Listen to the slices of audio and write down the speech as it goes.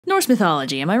Norse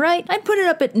mythology, am I right? I'd put it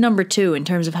up at number 2 in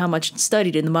terms of how much it's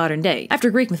studied in the modern day, after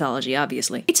Greek mythology,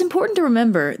 obviously. It's important to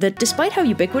remember that despite how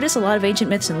ubiquitous a lot of ancient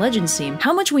myths and legends seem,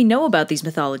 how much we know about these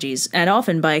mythologies, and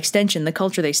often by extension the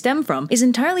culture they stem from, is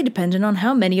entirely dependent on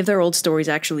how many of their old stories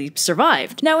actually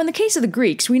survived. Now, in the case of the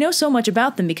Greeks, we know so much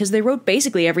about them because they wrote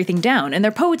basically everything down, and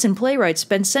their poets and playwrights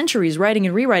spent centuries writing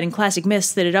and rewriting classic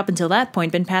myths that had up until that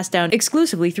point been passed down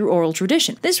exclusively through oral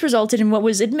tradition. This resulted in what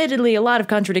was admittedly a lot of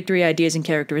contradictory ideas and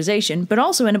characterization, but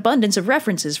also an abundance of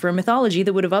references for a mythology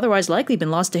that would have otherwise likely been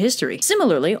lost to history.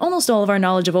 Similarly, almost all of our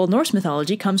knowledge of Old Norse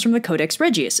mythology comes from the Codex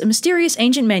Regius, a mysterious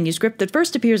ancient manuscript that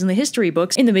first appears in the history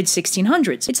books in the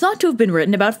mid-1600s. It's thought to have been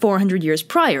written about 400 years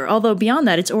prior, although beyond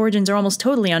that its origins are almost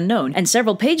totally unknown, and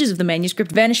several pages of the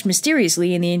manuscript vanished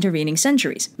mysteriously in the intervening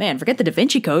centuries. Man, forget the Da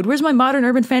Vinci Code, where's my modern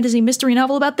urban fantasy mystery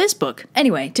novel about this book?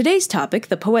 Anyway, today's topic,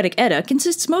 the Poetic Edda,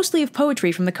 consists mostly of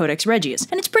poetry from the Codex Regius,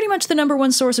 and it's pretty much the number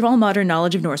one source of all modern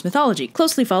knowledge of Norse mythology,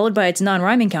 closely followed by its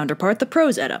non-rhyming counterpart, the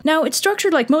Prose Edda. Now, it's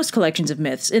structured like most collections of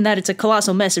myths, in that it's a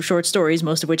colossal mess of short stories,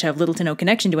 most of which have little to no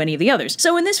connection to any of the others.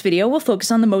 So in this video, we'll focus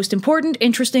on the most important,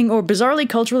 interesting, or bizarrely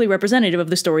culturally representative of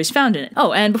the stories found in it.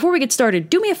 Oh, and before we get started,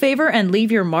 do me a favor and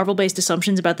leave your Marvel-based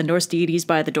assumptions about the Norse deities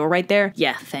by the door right there.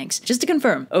 Yeah, thanks. Just to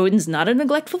confirm, Odin's not a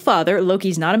neglectful father,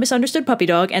 Loki's not a misunderstood puppy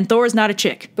dog, and Thor's not a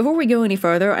chick. Before we go any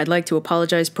further, I'd like to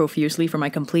apologize profusely for my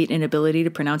complete inability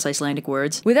to pronounce Icelandic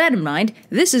words. With that in mind,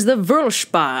 this is the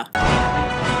Völuspa.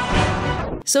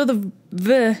 So the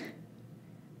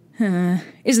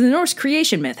is the Norse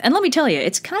creation myth, and let me tell you,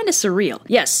 it's kinda surreal.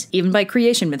 Yes, even by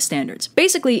creation myth standards.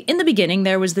 Basically, in the beginning,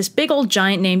 there was this big old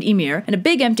giant named Ymir, and a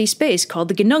big empty space called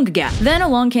the Ginnungagap. Then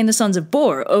along came the sons of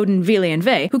Bor, Odin, Vili, and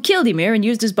Ve, who killed Ymir and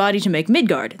used his body to make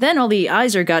Midgard. Then all the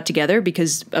Æsir got together,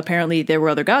 because apparently there were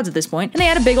other gods at this point, and they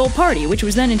had a big old party, which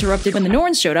was then interrupted when the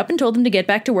Norns showed up and told them to get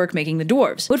back to work making the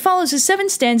dwarves. What follows is 7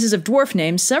 stanzas of dwarf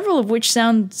names, several of which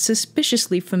sound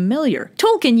suspiciously familiar.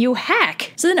 Tolkien, you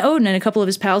hack! So then Odin and a couple of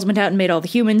his pals went out and made all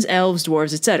the humans, elves,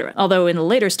 dwarves, etc. Although in the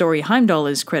later story, Heimdall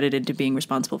is credited to being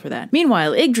responsible for that.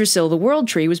 Meanwhile, Yggdrasil, the world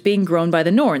tree, was being grown by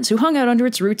the Norns, who hung out under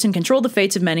its roots and controlled the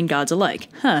fates of men and gods alike.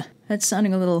 Huh, that's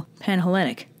sounding a little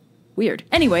pan-Hellenic. Weird.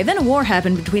 Anyway, then a war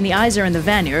happened between the Æsir and the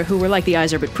Vanir, who were like the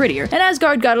Æsir but prettier, and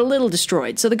Asgard got a little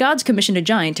destroyed, so the gods commissioned a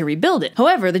giant to rebuild it.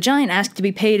 However, the giant asked to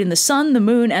be paid in the sun, the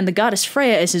moon, and the goddess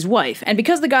Freya as his wife, and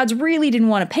because the gods really didn't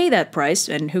want to pay that price,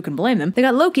 and who can blame them, they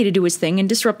got Loki to do his thing and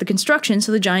disrupt the construction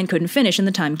so the giant couldn't finish in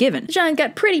the time given. The giant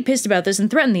got pretty pissed about this and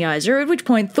threatened the Æsir, at which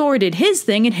point Thor did his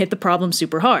thing and hit the problem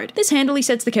super hard. This handily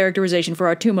sets the characterization for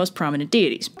our 2 most prominent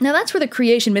deities. Now that's where the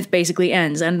creation myth basically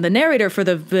ends, and the narrator for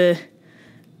the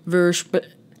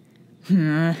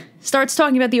starts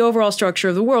talking about the overall structure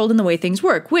of the world and the way things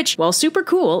work, which, while super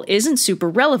cool, isn't super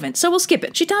relevant, so we'll skip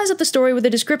it. She ties up the story with a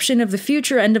description of the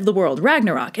future end of the world,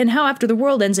 Ragnarok, and how after the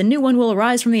world ends a new one will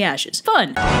arise from the ashes.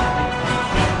 Fun!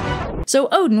 So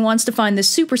Odin wants to find this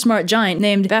super smart giant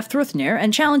named Vafthrudnir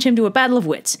and challenge him to a battle of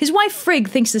wits. His wife Frigg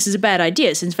thinks this is a bad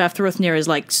idea since Vafthrudnir is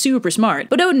like super smart,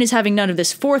 but Odin is having none of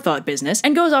this forethought business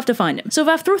and goes off to find him. So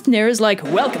Vafthrudnir is like,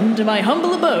 "Welcome to my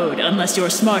humble abode. Unless you're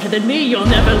smarter than me, you'll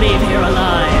never leave here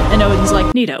alive." And Odin's like,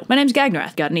 "Neato. My name's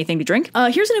Gagnaroth. Got anything to drink?"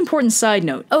 Here's an important side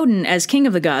note. Odin, as king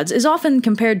of the gods, is often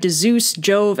compared to Zeus,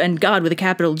 Jove, and God with a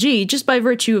capital G just by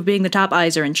virtue of being the top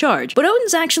Æsir in charge. But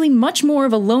Odin's actually much more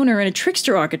of a loner and a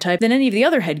trickster archetype than any of the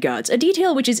other head gods, a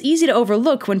detail which is easy to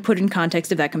overlook when put in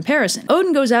context of that comparison.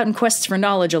 Odin goes out and quests for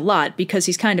knowledge a lot because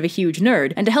he's kind of a huge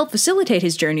nerd, and to help facilitate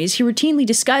his journeys, he routinely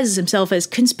disguises himself as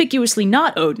conspicuously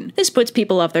not Odin. This puts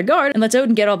people off their guard and lets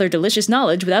Odin get all their delicious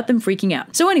knowledge without them freaking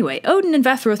out. So anyway, Odin and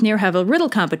Vafthrudnir have a riddle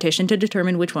competition to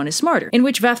determine which one is smarter, in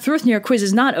which Vafthrudnir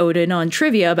quizzes not Odin on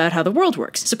trivia about how the world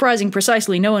works. Surprising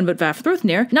precisely no one but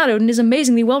Vafthrudnir, not Odin is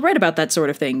amazingly well read about that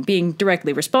sort of thing, being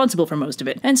directly responsible for most of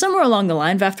it. And somewhere along the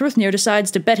line, Vafthrudnir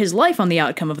decides to bet his life on the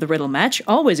outcome of the riddle match,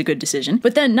 always a good decision,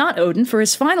 but then not Odin, for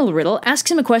his final riddle, asks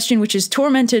him a question which has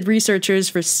tormented researchers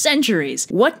for centuries.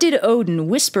 What did Odin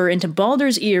whisper into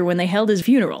Baldur's ear when they held his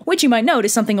funeral? Which you might note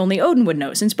is something only Odin would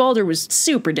know, since Baldur was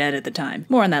super dead at the time.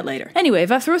 More on that later. Anyway,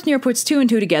 Vafthrudnir puts 2 and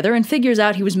 2 together and figures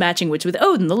out he was matching wits with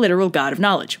Odin, the literal god of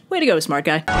knowledge. Way to go, smart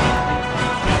guy.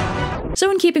 So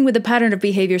in keeping with the pattern of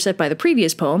behavior set by the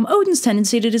previous poem, Odin's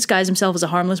tendency to disguise himself as a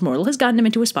harmless mortal has gotten him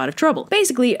into a spot of trouble.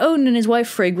 Basically, Odin and his wife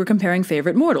Frigg were comparing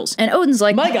favorite mortals, and Odin's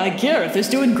like, "My guy Gareth is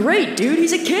doing great, dude,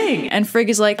 he's a king!" And Frigg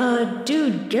is like,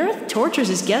 dude, Gareth tortures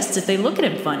his guests if they look at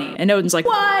him funny." And Odin's like,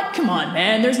 "What? Come on,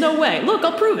 man, there's no way. Look,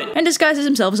 I'll prove it." And disguises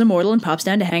himself as a mortal and pops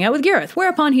down to hang out with Gareth,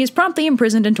 whereupon he is promptly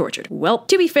imprisoned and tortured. Well,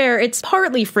 to be fair, it's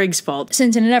partly Frigg's fault,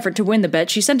 since in an effort to win the bet,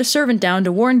 she sent a servant down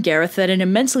to warn Gareth that an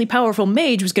immensely powerful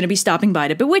mage was going to be stopping stopping by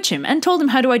to bewitch him and told him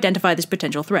how to identify this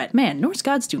potential threat. Man, Norse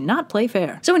gods do not play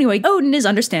fair. So anyway, Odin is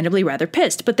understandably rather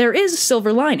pissed, but there is a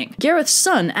silver lining. Gareth's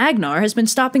son, Agnar, has been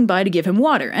stopping by to give him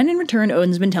water, and in return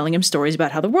Odin's been telling him stories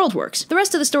about how the world works. The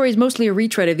rest of the story is mostly a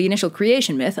retread of the initial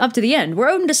creation myth, up to the end, where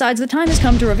Odin decides the time has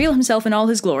come to reveal himself in all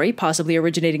his glory, possibly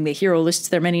originating the hero lists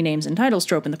their many names and titles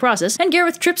trope in the process, and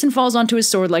Gareth trips and falls onto his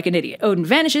sword like an idiot. Odin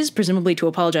vanishes, presumably to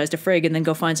apologize to Frigg and then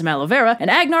go find some aloe vera, and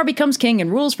Agnar becomes king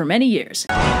and rules for many years.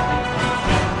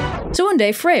 So one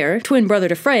day, Freyr, twin brother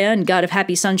to Freya and god of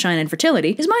happy sunshine and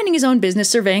fertility, is minding his own business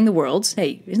surveying the worlds.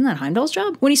 Hey, isn't that Heimdall's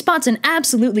job? When he spots an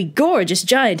absolutely gorgeous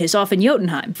giantess off in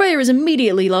Jotunheim. Freyr is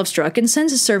immediately love-struck and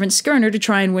sends his servant Skirnir to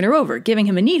try and win her over, giving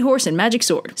him a neat horse and magic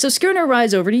sword. So Skirnir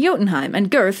rides over to Jotunheim,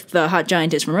 and Gurth, the hot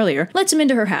giantess from earlier, lets him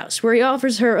into her house, where he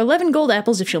offers her 11 gold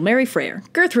apples if she'll marry Freyr.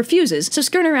 Gurth refuses, so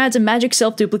Skirnir adds a magic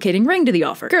self-duplicating ring to the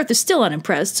offer. Gurth is still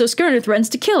unimpressed, so Skirnir threatens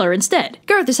to kill her instead.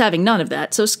 Gurth is having none of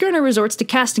that, so Skirnir resorts to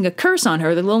casting a curse on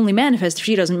her that will only manifest if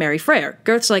she doesn't marry Freyr.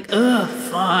 Gurth's like, ugh,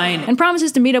 fine, and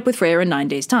promises to meet up with Freyr in 9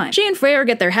 days' time. She and Freyr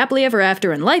get there happily ever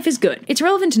after, and life is good. It's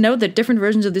relevant to note that different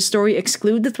versions of this story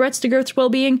exclude the threats to Gurth's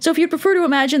well-being, so if you'd prefer to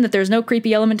imagine that there's no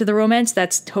creepy element to the romance,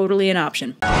 that's totally an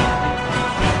option.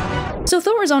 So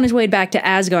Thor is on his way back to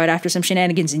Asgard after some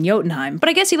shenanigans in Jotunheim, but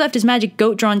I guess he left his magic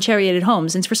goat-drawn chariot at home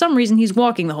since for some reason he's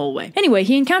walking the whole way. Anyway,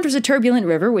 he encounters a turbulent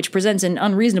river which presents an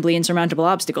unreasonably insurmountable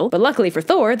obstacle, but luckily for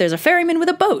Thor, there's a ferryman with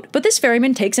a boat. But this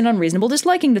ferryman takes an unreasonable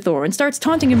disliking to Thor and starts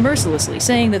taunting him mercilessly,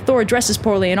 saying that Thor dresses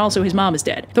poorly and also his mom is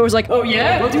dead. Thor's like, oh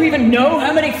yeah? Well, do you even know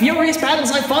how many furious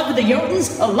battles I fought with the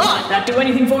Jotuns? A lot! That do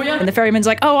anything for you? And the ferryman's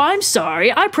like, oh, I'm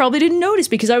sorry, I probably didn't notice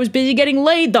because I was busy getting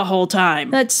laid the whole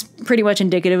time. That's pretty much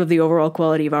indicative of the overall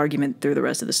quality of argument through the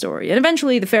rest of the story, and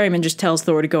eventually the ferryman just tells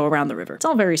Thor to go around the river. It's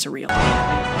all very surreal.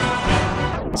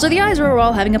 So the Aesir are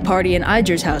all having a party in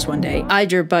Aegir's house one day.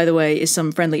 Aegir, by the way, is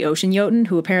some friendly ocean Jotun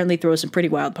who apparently throws some pretty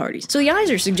wild parties. So the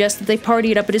Aesir suggest that they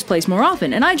party it up at his place more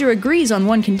often, and Aegir agrees on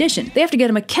one condition. They have to get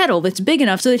him a kettle that's big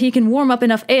enough so that he can warm up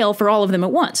enough ale for all of them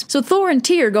at once. So Thor and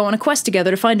Tyr go on a quest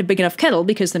together to find a big enough kettle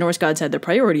because the Norse gods had their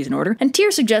priorities in order, and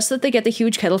Tyr suggests that they get the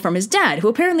huge kettle from his dad, who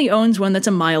apparently owns one that's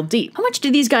a mile deep. How much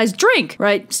do these guys drink?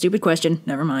 Right, stupid question,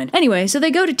 never mind. Anyway, so they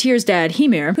go to Tyr's dad,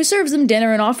 Hymir, who serves them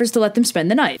dinner and offers to let them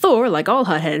spend the night. Thor, like all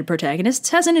hot-headed protagonists,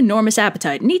 has an enormous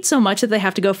appetite and eats so much that they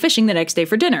have to go fishing the next day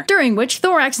for dinner, during which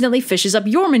Thor accidentally fishes up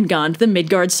Jormungand, the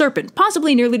Midgard serpent,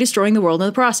 possibly nearly destroying the world in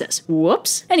the process.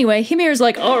 Whoops. Anyway, Hymir's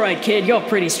like, alright kid, you're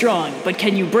pretty strong, but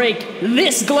can you break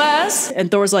this glass? And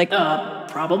Thor's like,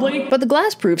 probably. But the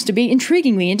glass proves to be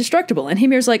intriguingly indestructible, and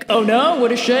Hymir's like, oh no,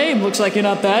 what a shame, looks like you're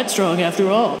not that strong after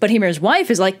all. But Hymir's wife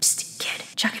is like, psst, kid,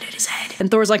 chuck it at his head. And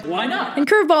Thor's like, why not? And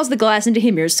curveballs the glass into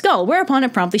Hymir's skull, whereupon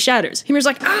it promptly shatters. Hymir's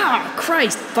like, ah,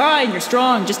 Christ, fine, you're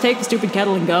strong, just take the stupid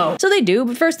kettle and go. So they do,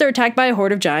 but first they're attacked by a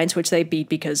horde of giants, which they beat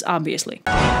because, obviously.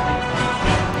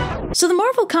 So the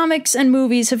Marvel comics and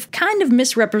movies have kind of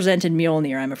misrepresented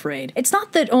Mjolnir, I'm afraid. It's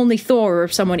not that only Thor or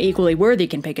someone equally worthy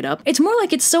can pick it up. It's more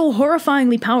like it's so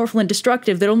horrifyingly powerful and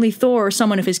destructive that only Thor or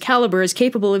someone of his caliber is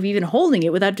capable of even holding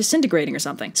it without disintegrating or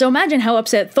something. So imagine how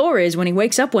upset Thor is when he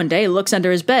wakes up one day, looks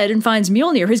under his bed, and finds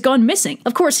Mjolnir has gone missing.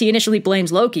 Of course, he initially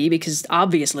blames Loki, because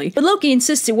obviously, but Loki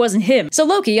insists it wasn't him. So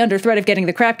Loki, under threat of getting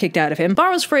the crap kicked out of him,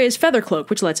 borrows Freya's feather cloak,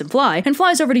 which lets him fly, and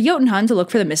flies over to Jotunheim to look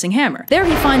for the missing hammer. There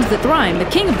he finds that Thrym, the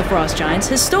king of the Frost Giants,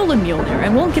 has stolen Mjolnir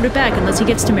and won't give it back unless he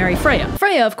gets to marry Freya.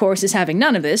 Freya, of course, is having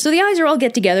none of this, so the Aesir all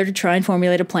get together to try and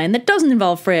formulate a plan that doesn't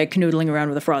involve Freya canoodling around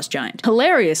with a frost giant.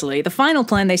 Hilariously, the final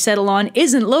plan they settle on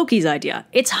isn't Loki's idea.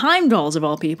 It's Heimdall's, of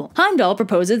all people. Heimdall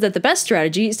proposes that the best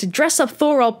strategy is to dress up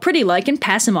Thor all pretty-like and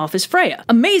pass him off as Freya.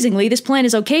 Amazingly, this plan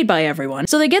is okayed by everyone,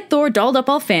 so they get Thor dolled up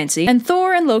all fancy, and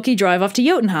Thor and Loki drive off to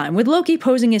Jotunheim, with Loki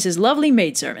posing as his lovely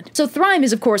maidservant. So Thrym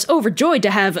is, of course, overjoyed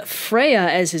to have Freya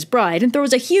as his bride, and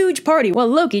throws a huge party while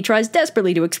Loki tries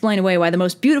desperately to explain away why the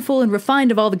most beautiful and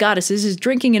refined of all the goddesses is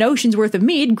drinking an ocean's worth of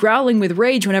mead, growling with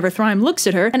rage whenever Thrym looks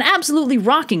at her, and absolutely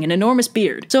rocking an enormous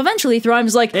beard. So eventually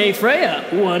Thrym's like, hey Freya,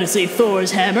 wanna see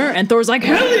Thor's hammer? And Thor's like,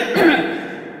 hell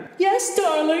yeah! Yes,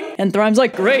 darling. And Thrym's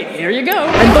like, great, here you go.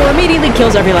 And Thor immediately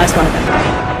kills every last one of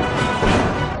them.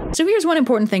 So here's one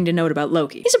important thing to note about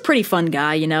Loki. He's a pretty fun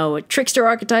guy, you know, a trickster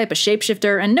archetype, a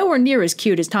shapeshifter, and nowhere near as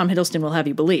cute as Tom Hiddleston will have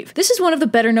you believe. This is one of the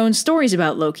better-known stories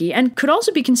about Loki, and could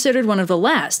also be considered one of the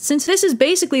last, since this is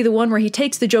basically the one where he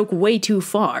takes the joke way too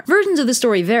far. Versions of the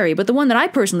story vary, but the one that I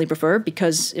personally prefer,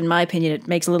 because in my opinion it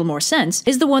makes a little more sense,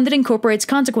 is the one that incorporates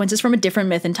consequences from a different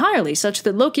myth entirely, such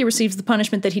that Loki receives the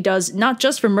punishment that he does not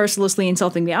just for mercilessly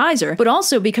insulting the Aesir, but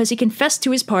also because he confessed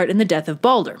to his part in the death of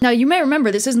Balder. Now, you may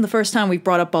remember this isn't the first time we've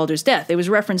brought up Balder Baldur's death. It was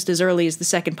referenced as early as the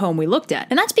second poem we looked at.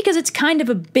 And that's because it's kind of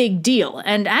a big deal,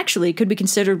 and actually could be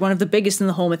considered one of the biggest in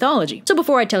the whole mythology. So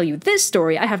before I tell you this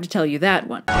story, I have to tell you that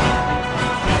one.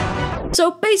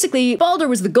 So basically, Baldur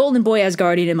was the golden boy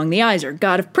Asgardian among the Aesir,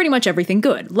 god of pretty much everything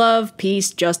good. Love,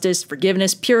 peace, justice,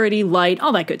 forgiveness, purity, light,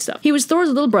 all that good stuff. He was Thor's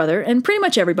little brother, and pretty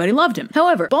much everybody loved him.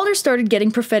 However, Baldur started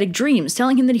getting prophetic dreams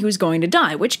telling him that he was going to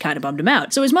die, which kinda bummed him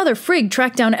out. So his mother Frigg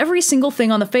tracked down every single thing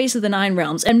on the face of the 9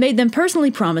 realms and made them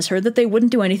personally promise her that they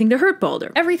wouldn't do anything to hurt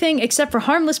Baldur. Everything except for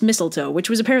harmless mistletoe, which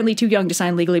was apparently too young to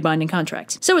sign legally binding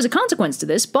contracts. So as a consequence to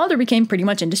this, Baldur became pretty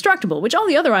much indestructible, which all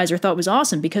the other Aesir thought was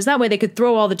awesome because that way they could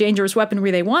throw all the dangerous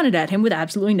weaponry they wanted at him with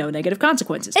absolutely no negative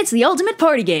consequences. It's the ultimate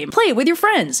party game. Play it with your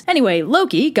friends. Anyway,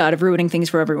 Loki, god of ruining things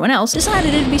for everyone else,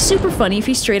 decided it'd be super funny if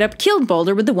he straight up killed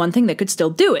Baldur with the one thing that could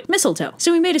still do it, mistletoe.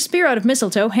 So he made a spear out of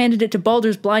mistletoe, handed it to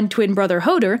Baldur's blind twin brother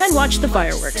Hoder, and watched the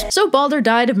fireworks. So Baldur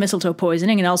died of mistletoe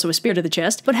poisoning and also a spear to the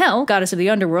chest, but Hel, goddess of the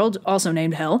underworld, also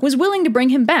named Hel, was willing to bring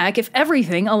him back if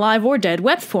everything, alive or dead,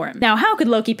 wept for him. Now, how could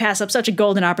Loki pass up such a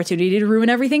golden opportunity to ruin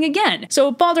everything again? So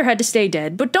Baldur had to stay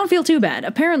dead, but don't feel too bad.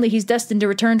 Apparently he's destined to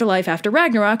return to life after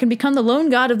Ragnarok and become the lone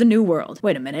god of the new world.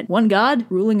 Wait a minute, one god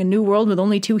ruling a new world with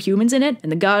only 2 humans in it?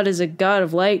 And the god is a god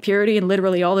of light, purity, and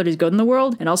literally all that is good in the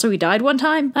world? And also he died one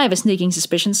time? I have a sneaking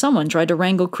suspicion someone tried to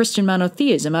wrangle Christian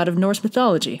monotheism out of Norse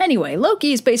mythology. Anyway,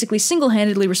 Loki is basically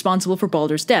single-handedly responsible for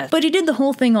Baldur's death, but he did the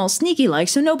whole thing all sneaky-like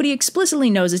so nobody explicitly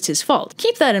knows it's his fault.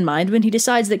 Keep that in mind when he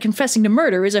decides that confessing to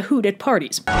murder is a hoot at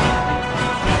parties.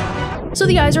 So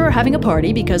the Aesir are having a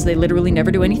party because they literally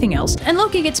never do anything else, and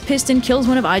Loki gets pissed and kills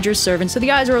one of Aegir's servants, so the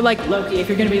Aesir are like, Loki, if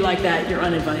you're gonna be like that, you're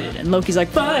uninvited. And Loki's like,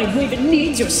 fine, who even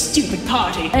needs your stupid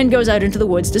party? And goes out into the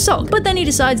woods to sulk. But then he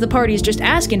decides the party is just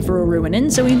asking for a ruinin,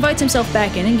 so he invites himself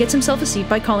back in and gets himself a seat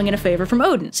by calling in a favor from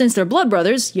Odin. Since they're blood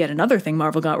brothers, yet another thing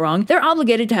Marvel got wrong, they're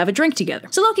obligated to have a drink together.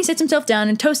 So Loki sits himself down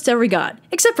and toasts every god,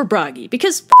 except for Bragi,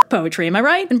 because f*** poetry, am I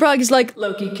right? And Bragi's like,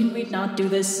 Loki, can we not do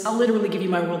this? I'll literally give you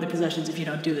my worldly possessions if you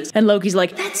don't do this. And Loki's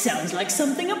like, that sounds like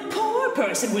something a poor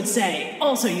person would say.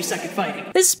 Also, you suck at fighting.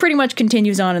 This pretty much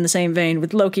continues on in the same vein,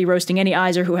 with Loki roasting any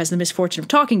Aesir who has the misfortune of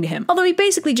talking to him, although he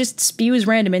basically just spews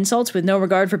random insults with no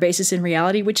regard for basis in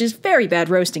reality, which is very bad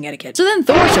roasting etiquette. So then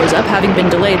Thor shows up, having been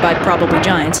delayed by probably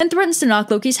giants, and threatens to knock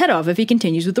Loki's head off if he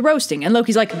continues with the roasting, and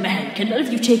Loki's like, man, can none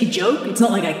of you take a joke? It's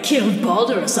not like I killed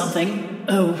Baldur or something.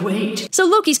 Oh, wait. So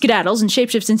Loki skedaddles and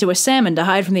shapeshifts into a salmon to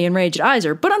hide from the enraged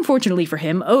Aesir, but unfortunately for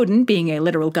him, Odin, being a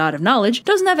literal god of knowledge,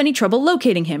 doesn't have any trouble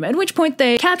locating him, at which point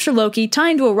they capture Loki, tie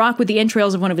him to a rock with the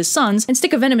entrails of one of his sons, and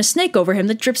stick a venomous snake over him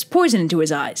that drips poison into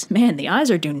his eyes. Man, the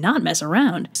Aesir do not mess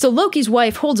around. So Loki's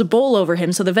wife holds a bowl over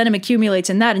him so the venom accumulates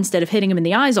in that instead of hitting him in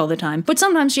the eyes all the time, but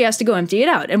sometimes she has to go empty it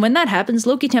out, and when that happens,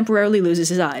 Loki temporarily loses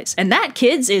his eyes. And that,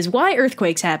 kids, is why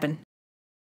earthquakes happen.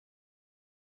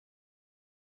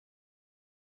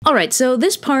 Alright, so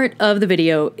this part of the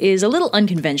video is a little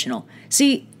unconventional.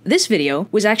 See, this video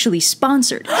was actually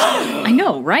sponsored. I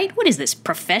know, right? What is this,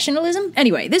 professionalism?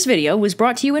 Anyway, this video was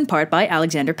brought to you in part by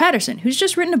Alexander Patterson, who's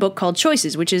just written a book called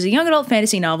Choices, which is a young adult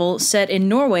fantasy novel set in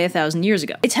Norway 1,000 years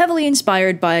ago. It's heavily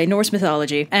inspired by Norse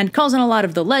mythology, and calls on a lot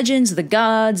of the legends, the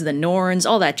gods, the Norns,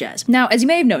 all that jazz. Now, as you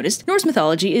may have noticed, Norse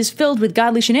mythology is filled with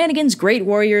godly shenanigans, great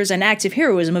warriors, and acts of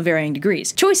heroism of varying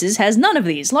degrees. Choices has none of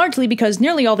these, largely because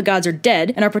nearly all the gods are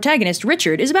dead, and our protagonist,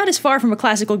 Richard, is about as far from a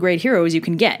classical great hero as you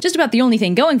can get. Just about the only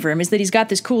thing going for him is that he's got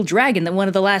this cool dragon that one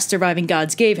of the last surviving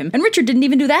gods gave him, and Richard didn't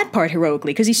even do that part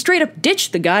heroically, because he straight up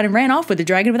ditched the god and ran off with the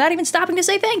dragon without even stopping to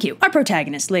say thank you. Our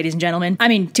protagonist, ladies and gentlemen. I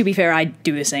mean, to be fair, I'd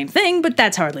do the same thing, but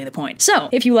that's hardly the point. So,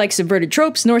 if you like subverted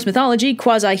tropes, Norse mythology,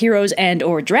 quasi-heroes, and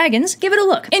or dragons, give it a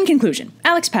look. In conclusion,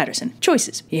 Alex Patterson,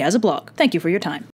 Choices. He has a blog. Thank you for your time.